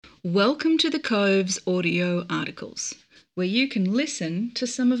Welcome to the Cove's audio articles, where you can listen to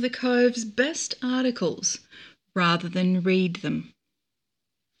some of the Cove's best articles rather than read them.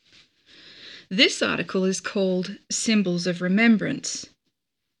 This article is called Symbols of Remembrance.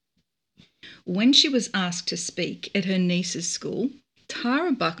 When she was asked to speak at her niece's school,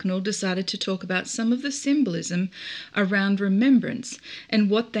 Tara Bucknall decided to talk about some of the symbolism around remembrance and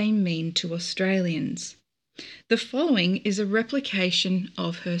what they mean to Australians. The following is a replication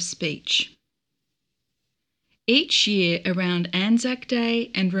of her speech. Each year around Anzac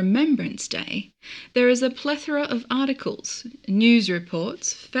Day and Remembrance Day, there is a plethora of articles, news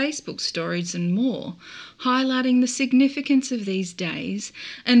reports, Facebook stories and more, highlighting the significance of these days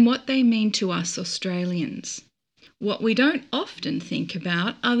and what they mean to us Australians. What we don't often think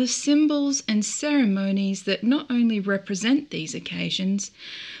about are the symbols and ceremonies that not only represent these occasions,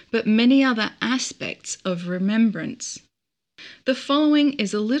 but many other aspects of remembrance. The following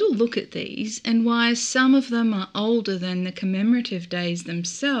is a little look at these and why some of them are older than the commemorative days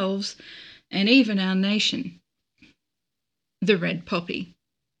themselves and even our nation. The red poppy.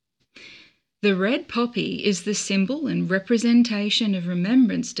 The red poppy is the symbol and representation of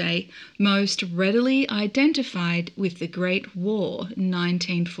Remembrance Day most readily identified with the Great War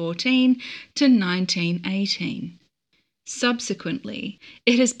 1914 to 1918. Subsequently,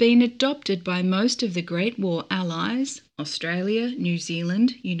 it has been adopted by most of the Great War allies, Australia, New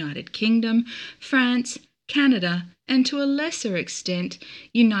Zealand, United Kingdom, France, Canada, and to a lesser extent,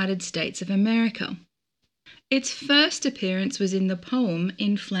 United States of America. Its first appearance was in the poem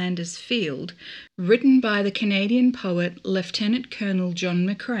In Flanders Field, written by the Canadian poet Lieutenant Colonel John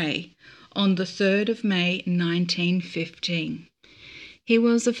McCrae on the 3rd of May 1915. He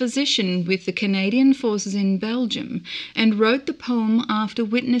was a physician with the Canadian Forces in Belgium and wrote the poem after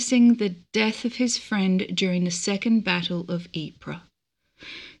witnessing the death of his friend during the Second Battle of Ypres.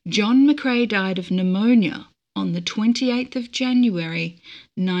 John McCrae died of pneumonia on the 28th of January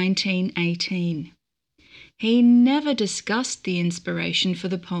 1918. He never discussed the inspiration for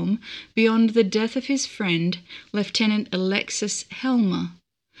the poem beyond the death of his friend, Lieutenant Alexis Helmer,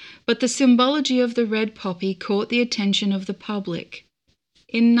 but the symbology of the red poppy caught the attention of the public.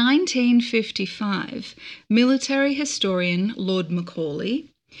 In 1955, military historian Lord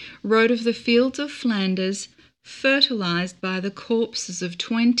Macaulay wrote of the fields of Flanders fertilised by the corpses of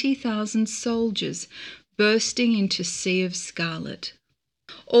 20,000 soldiers bursting into sea of scarlet.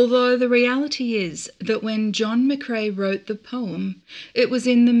 Although the reality is that when John McCrae wrote the poem, it was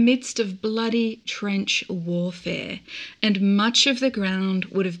in the midst of bloody trench warfare, and much of the ground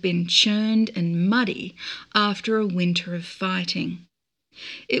would have been churned and muddy after a winter of fighting.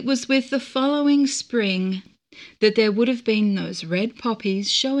 It was with the following spring that there would have been those red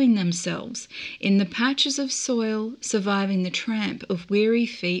poppies showing themselves in the patches of soil surviving the tramp of weary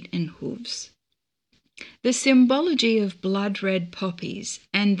feet and hooves. The symbology of blood-red poppies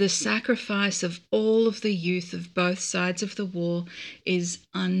and the sacrifice of all of the youth of both sides of the war is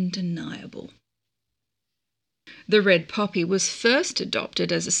undeniable. The red poppy was first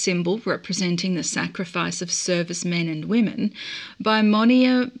adopted as a symbol representing the sacrifice of servicemen and women by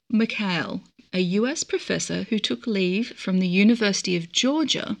Monia McHale, a US professor who took leave from the University of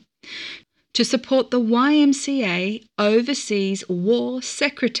Georgia to support the YMCA Overseas War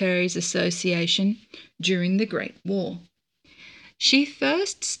Secretaries Association during the Great War. She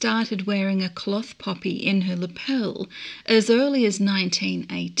first started wearing a cloth poppy in her lapel as early as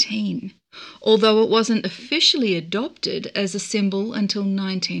 1918, although it wasn't officially adopted as a symbol until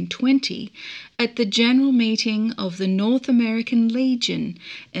 1920 at the General Meeting of the North American Legion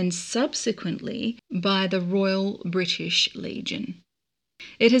and subsequently by the Royal British Legion.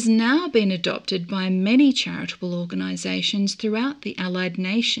 It has now been adopted by many charitable organisations throughout the Allied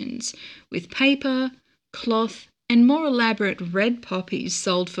nations, with paper, cloth, and more elaborate red poppies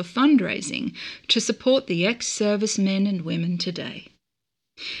sold for fundraising to support the ex-servicemen and women today.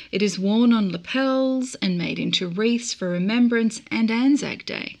 It is worn on lapels and made into wreaths for Remembrance and Anzac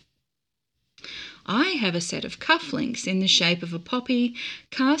Day. I have a set of cufflinks in the shape of a poppy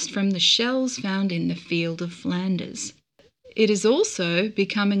cast from the shells found in the field of Flanders. It is also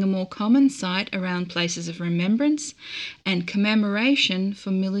becoming a more common sight around places of remembrance and commemoration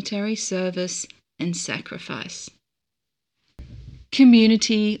for military service and sacrifice.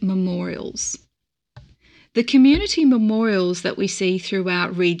 Community memorials. The community memorials that we see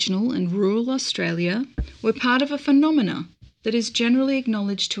throughout regional and rural Australia were part of a phenomena that is generally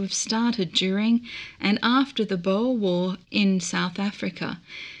acknowledged to have started during and after the Boer War in South Africa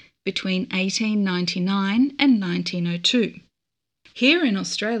between 1899 and 1902. Here in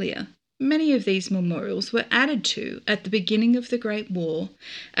Australia, Many of these memorials were added to at the beginning of the Great War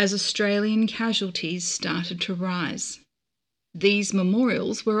as Australian casualties started to rise. These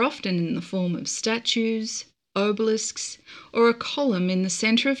memorials were often in the form of statues, obelisks, or a column in the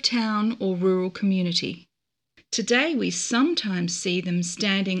centre of town or rural community. Today we sometimes see them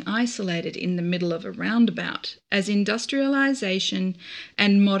standing isolated in the middle of a roundabout as industrialisation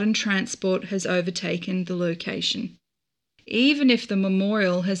and modern transport has overtaken the location. Even if the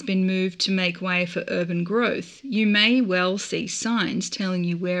memorial has been moved to make way for urban growth, you may well see signs telling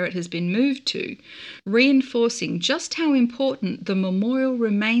you where it has been moved to, reinforcing just how important the memorial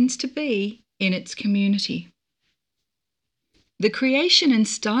remains to be in its community. The creation and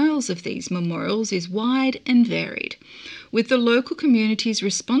styles of these memorials is wide and varied, with the local communities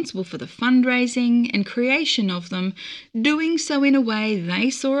responsible for the fundraising and creation of them doing so in a way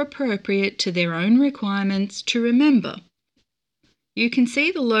they saw appropriate to their own requirements to remember. You can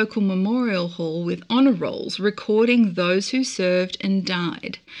see the local memorial hall with honour rolls recording those who served and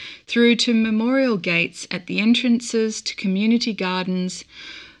died, through to memorial gates at the entrances to community gardens,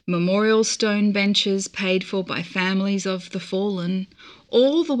 memorial stone benches paid for by families of the fallen,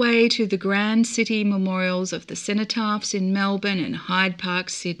 all the way to the grand city memorials of the cenotaphs in Melbourne and Hyde Park,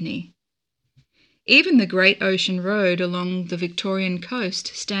 Sydney. Even the Great Ocean Road along the Victorian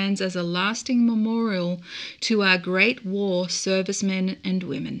coast stands as a lasting memorial to our Great War servicemen and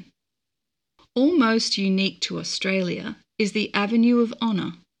women. Almost unique to Australia is the Avenue of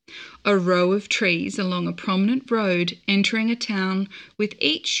Honour, a row of trees along a prominent road entering a town, with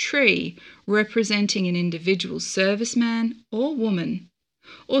each tree representing an individual serviceman or woman,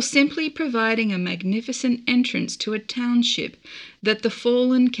 or simply providing a magnificent entrance to a township that the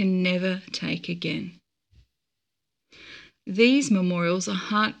fallen can never take again. These memorials are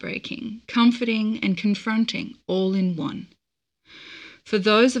heartbreaking, comforting, and confronting all in one. For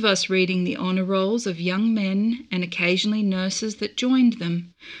those of us reading the honour rolls of young men and occasionally nurses that joined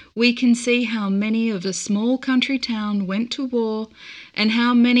them, we can see how many of a small country town went to war and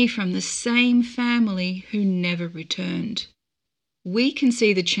how many from the same family who never returned. We can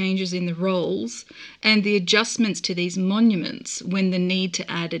see the changes in the rolls and the adjustments to these monuments when the need to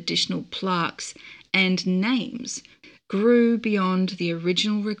add additional plaques and names grew beyond the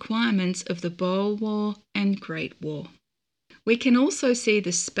original requirements of the Boer War and Great War. We can also see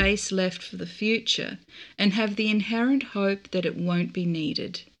the space left for the future and have the inherent hope that it won't be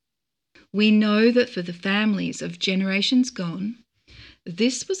needed. We know that for the families of generations gone,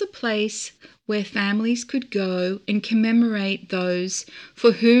 this was a place where families could go and commemorate those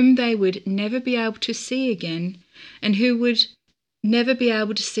for whom they would never be able to see again and who would never be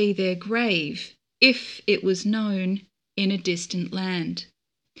able to see their grave, if it was known, in a distant land.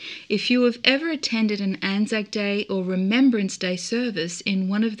 If you have ever attended an Anzac Day or Remembrance Day service in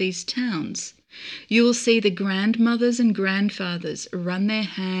one of these towns, you will see the grandmothers and grandfathers run their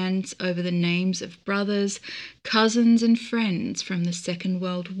hands over the names of brothers, cousins and friends from the Second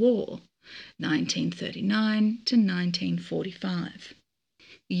World War, 1939 to 1945.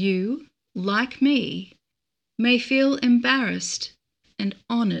 You, like me, may feel embarrassed and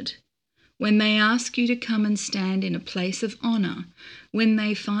honoured when they ask you to come and stand in a place of honour when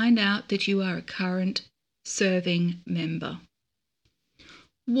they find out that you are a current serving member.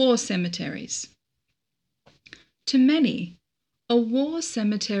 War cemeteries. To many, a war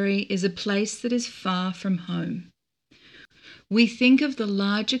cemetery is a place that is far from home. We think of the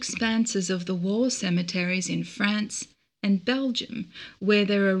large expanses of the war cemeteries in France and Belgium, where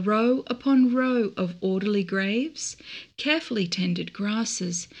there are row upon row of orderly graves, carefully tended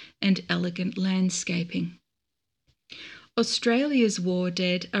grasses, and elegant landscaping. Australia's war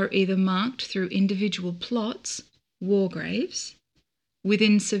dead are either marked through individual plots, war graves,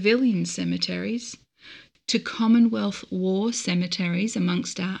 within civilian cemeteries, to Commonwealth war cemeteries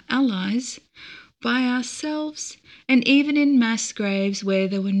amongst our allies, by ourselves, and even in mass graves where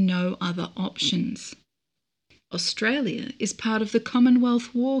there were no other options. Australia is part of the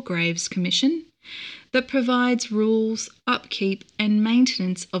Commonwealth War Graves Commission that provides rules, upkeep and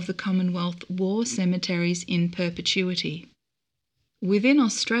maintenance of the Commonwealth war cemeteries in perpetuity. Within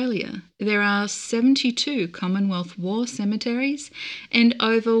Australia, there are 72 Commonwealth war cemeteries and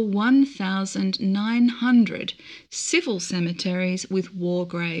over 1,900 civil cemeteries with war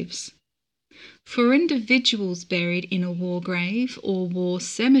graves. For individuals buried in a war grave or war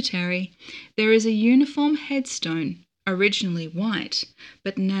cemetery, there is a uniform headstone, originally white,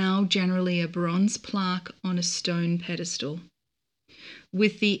 but now generally a bronze plaque on a stone pedestal,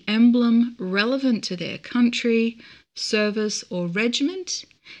 with the emblem relevant to their country, service or regiment,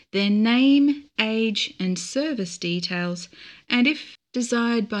 their name, age and service details, and if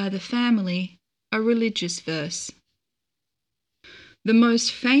desired by the family, a religious verse. The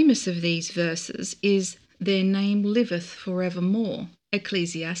most famous of these verses is "Their name liveth forevermore,"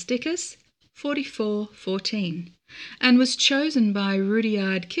 Ecclesiasticus 44:14, and was chosen by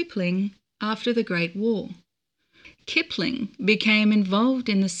Rudyard Kipling after the Great War. Kipling became involved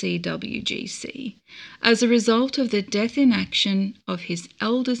in the CWGC as a result of the death in action of his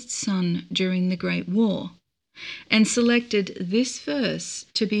eldest son during the Great War, and selected this verse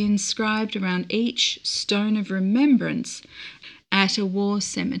to be inscribed around each stone of remembrance at a war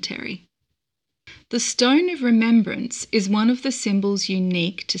cemetery. The Stone of Remembrance is one of the symbols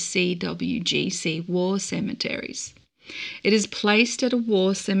unique to CWGC war cemeteries. It is placed at a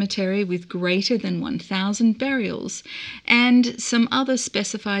war cemetery with greater than 1,000 burials and some other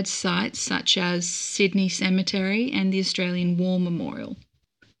specified sites such as Sydney Cemetery and the Australian War Memorial.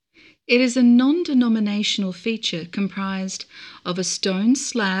 It is a non-denominational feature comprised of a stone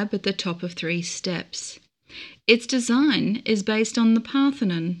slab at the top of 3 steps. Its design is based on the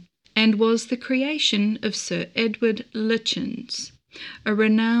Parthenon and was the creation of Sir Edward Lutyens, a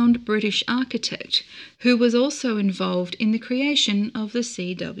renowned British architect who was also involved in the creation of the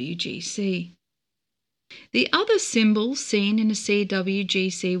CWGC. The other symbol seen in a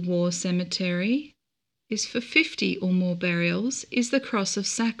CWGC war cemetery is for 50 or more burials is the Cross of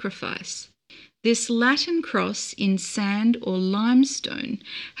Sacrifice. This Latin cross in sand or limestone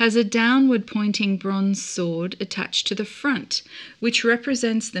has a downward pointing bronze sword attached to the front, which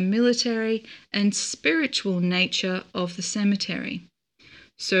represents the military and spiritual nature of the cemetery.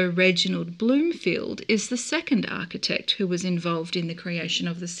 Sir Reginald Bloomfield is the second architect who was involved in the creation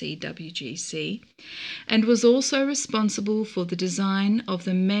of the CWGC and was also responsible for the design of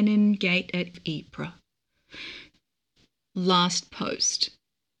the Menin Gate at Ypres. Last post.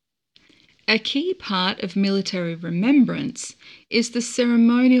 A key part of military remembrance is the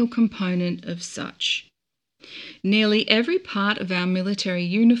ceremonial component of such. Nearly every part of our military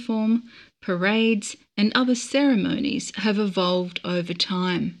uniform, parades, and other ceremonies have evolved over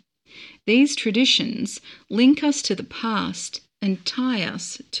time. These traditions link us to the past and tie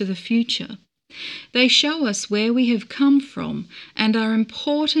us to the future. They show us where we have come from and are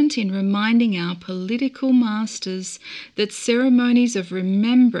important in reminding our political masters that ceremonies of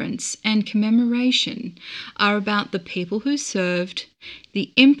remembrance and commemoration are about the people who served,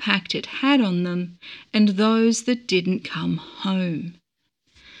 the impact it had on them, and those that didn't come home.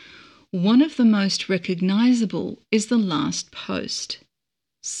 One of the most recognisable is the last post,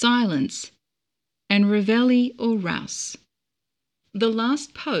 silence, and reveille or rouse. The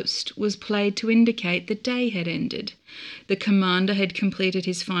last post was played to indicate the day had ended, the commander had completed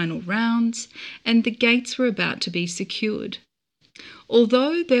his final rounds, and the gates were about to be secured.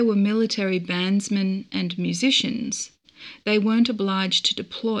 Although there were military bandsmen and musicians, they weren't obliged to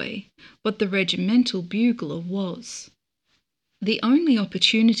deploy, but the regimental bugler was. The only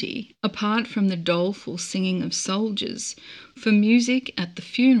opportunity, apart from the doleful singing of soldiers, for music at the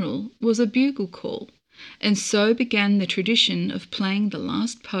funeral was a bugle call, and so began the tradition of playing the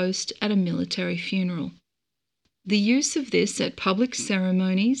last post at a military funeral. The use of this at public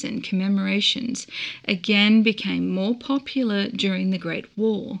ceremonies and commemorations again became more popular during the Great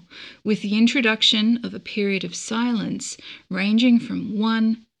War, with the introduction of a period of silence ranging from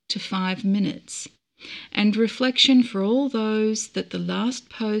 1 to 5 minutes, and reflection for all those that the last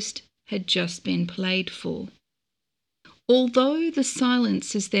post had just been played for. Although the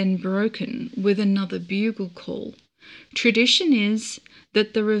silence is then broken with another bugle call, tradition is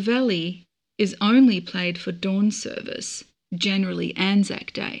that the reveille is only played for dawn service, generally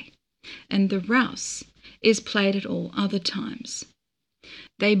Anzac Day, and the rouse is played at all other times.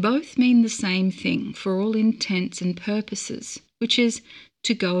 They both mean the same thing for all intents and purposes, which is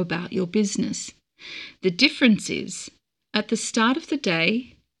to go about your business. The difference is, at the start of the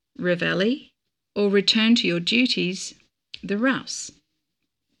day, reveille, or return to your duties, the rouse.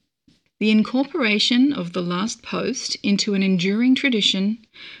 The incorporation of the last post into an enduring tradition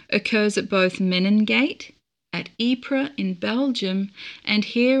occurs at both Menin Gate, at Ypres in Belgium, and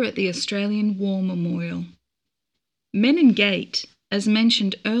here at the Australian War Memorial. Menin Gate, as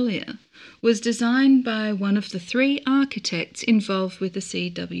mentioned earlier, was designed by one of the 3 architects involved with the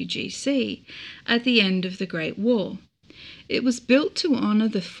CWGC at the end of the Great War. It was built to honour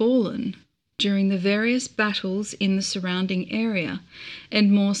the fallen during the various battles in the surrounding area,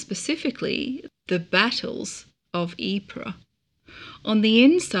 and more specifically, the battles of Ypres. On the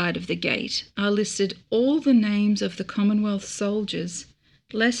inside of the gate are listed all the names of the Commonwealth soldiers,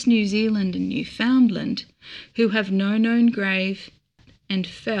 less New Zealand and Newfoundland, who have no known grave and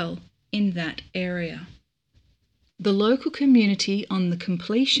fell in that area. The local community, on the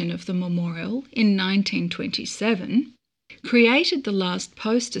completion of the memorial in 1927, created the Last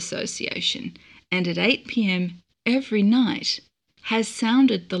Post Association, and at 8 p.m. every night has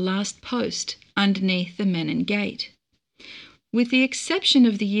sounded the last post underneath the Menin Gate. With the exception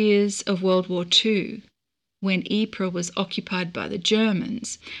of the years of World War II, when Ypres was occupied by the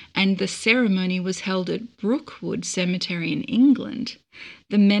Germans and the ceremony was held at Brookwood Cemetery in England,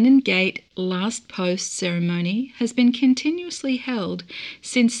 the Menin Gate Last Post ceremony has been continuously held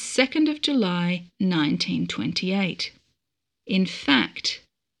since 2nd of July 1928. In fact,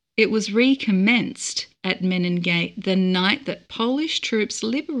 it was recommenced at Menin Gate the night that Polish troops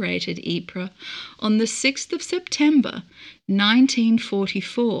liberated Ypres on the 6th of September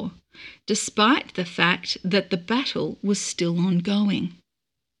 1944, despite the fact that the battle was still ongoing.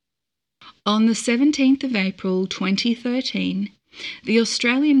 On the 17th of April 2013, the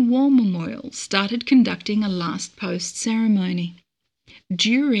Australian War Memorial started conducting a last post ceremony.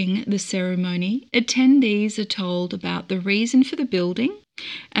 During the ceremony, attendees are told about the reason for the building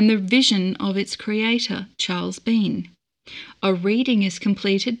and the vision of its creator, Charles Bean. A reading is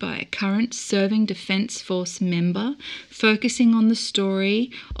completed by a current Serving Defence Force member, focusing on the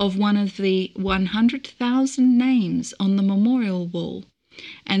story of one of the 100,000 names on the memorial wall,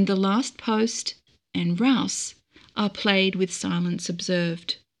 and the last post and Rouse are played with silence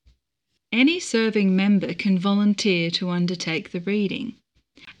observed. Any serving member can volunteer to undertake the reading.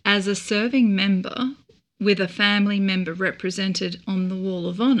 As a serving member, with a family member represented on the Wall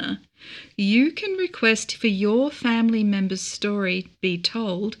of Honour, you can request for your family member's story be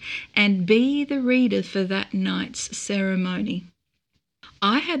told and be the reader for that night's ceremony.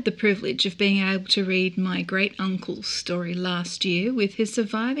 I had the privilege of being able to read my great-uncle's story last year with his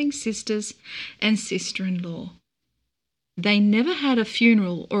surviving sisters and sister-in-law. They never had a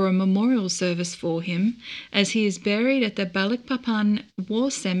funeral or a memorial service for him, as he is buried at the Balikpapan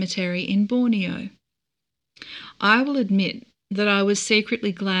War Cemetery in Borneo. I will admit that I was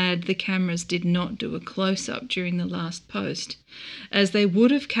secretly glad the cameras did not do a close-up during the last post, as they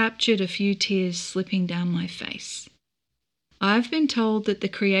would have captured a few tears slipping down my face. I've been told that the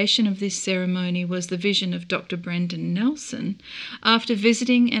creation of this ceremony was the vision of Dr. Brendan Nelson after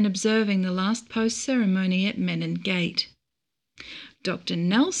visiting and observing the last post ceremony at Menin Gate. Dr.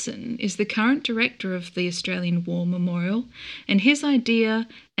 Nelson is the current director of the Australian War Memorial, and his idea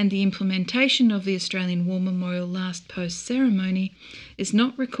and the implementation of the Australian War Memorial Last Post ceremony is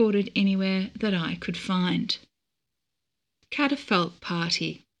not recorded anywhere that I could find. Catafalque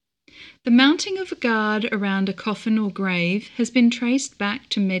Party. The mounting of a guard around a coffin or grave has been traced back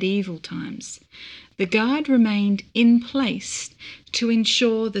to medieval times. The guard remained in place to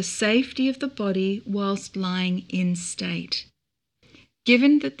ensure the safety of the body whilst lying in state.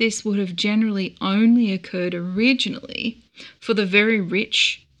 Given that this would have generally only occurred originally for the very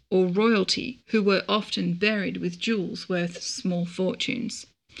rich or royalty, who were often buried with jewels worth small fortunes,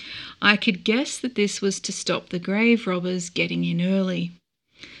 I could guess that this was to stop the grave robbers getting in early.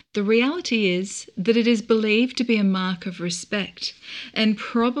 The reality is that it is believed to be a mark of respect and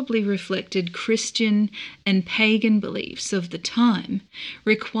probably reflected Christian and pagan beliefs of the time,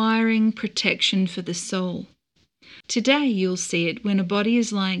 requiring protection for the soul. Today you'll see it when a body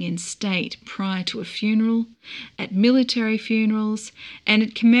is lying in state prior to a funeral, at military funerals, and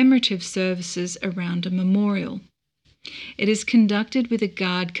at commemorative services around a memorial. It is conducted with a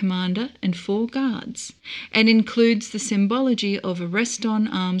guard commander and 4 guards, and includes the symbology of a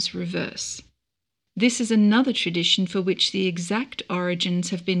rest-on-arms reverse. This is another tradition for which the exact origins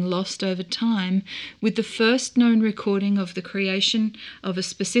have been lost over time, with the first known recording of the creation of a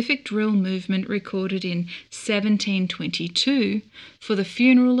specific drill movement recorded in 1722 for the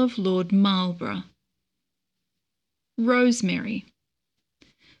funeral of Lord Marlborough. Rosemary.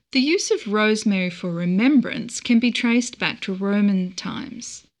 The use of rosemary for remembrance can be traced back to Roman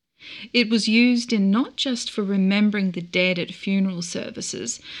times. It was used in not just for remembering the dead at funeral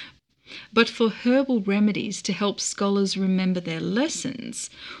services, but for herbal remedies to help scholars remember their lessons,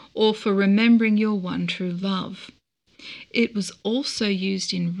 or for remembering your one true love. It was also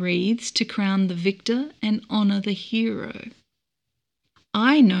used in wreaths to crown the victor and honour the hero.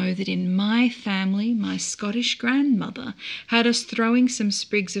 I know that in my family, my Scottish grandmother had us throwing some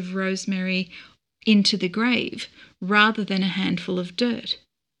sprigs of rosemary into the grave rather than a handful of dirt.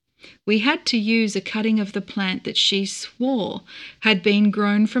 We had to use a cutting of the plant that she swore had been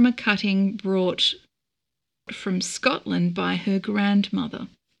grown from a cutting brought from Scotland by her grandmother.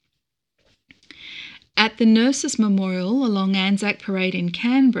 At the Nurses Memorial along Anzac Parade in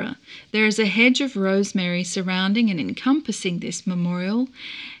Canberra, there is a hedge of rosemary surrounding and encompassing this memorial.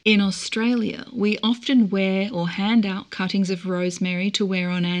 In Australia, we often wear or hand out cuttings of rosemary to wear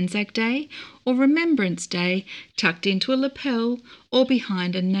on Anzac Day or Remembrance Day, tucked into a lapel or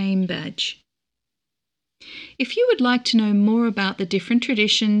behind a name badge. If you would like to know more about the different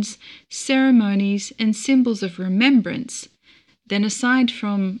traditions, ceremonies and symbols of remembrance, then aside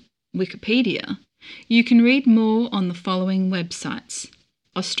from Wikipedia, you can read more on the following websites: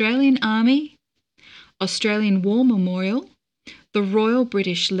 Australian Army, Australian War Memorial, the Royal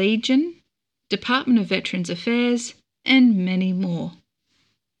British Legion, Department of Veterans Affairs, and many more.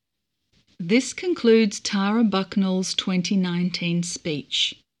 This concludes Tara Bucknall's 2019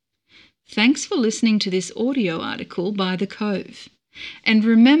 speech. Thanks for listening to this audio article by The Cove. And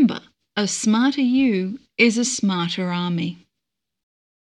remember, a smarter you is a smarter army.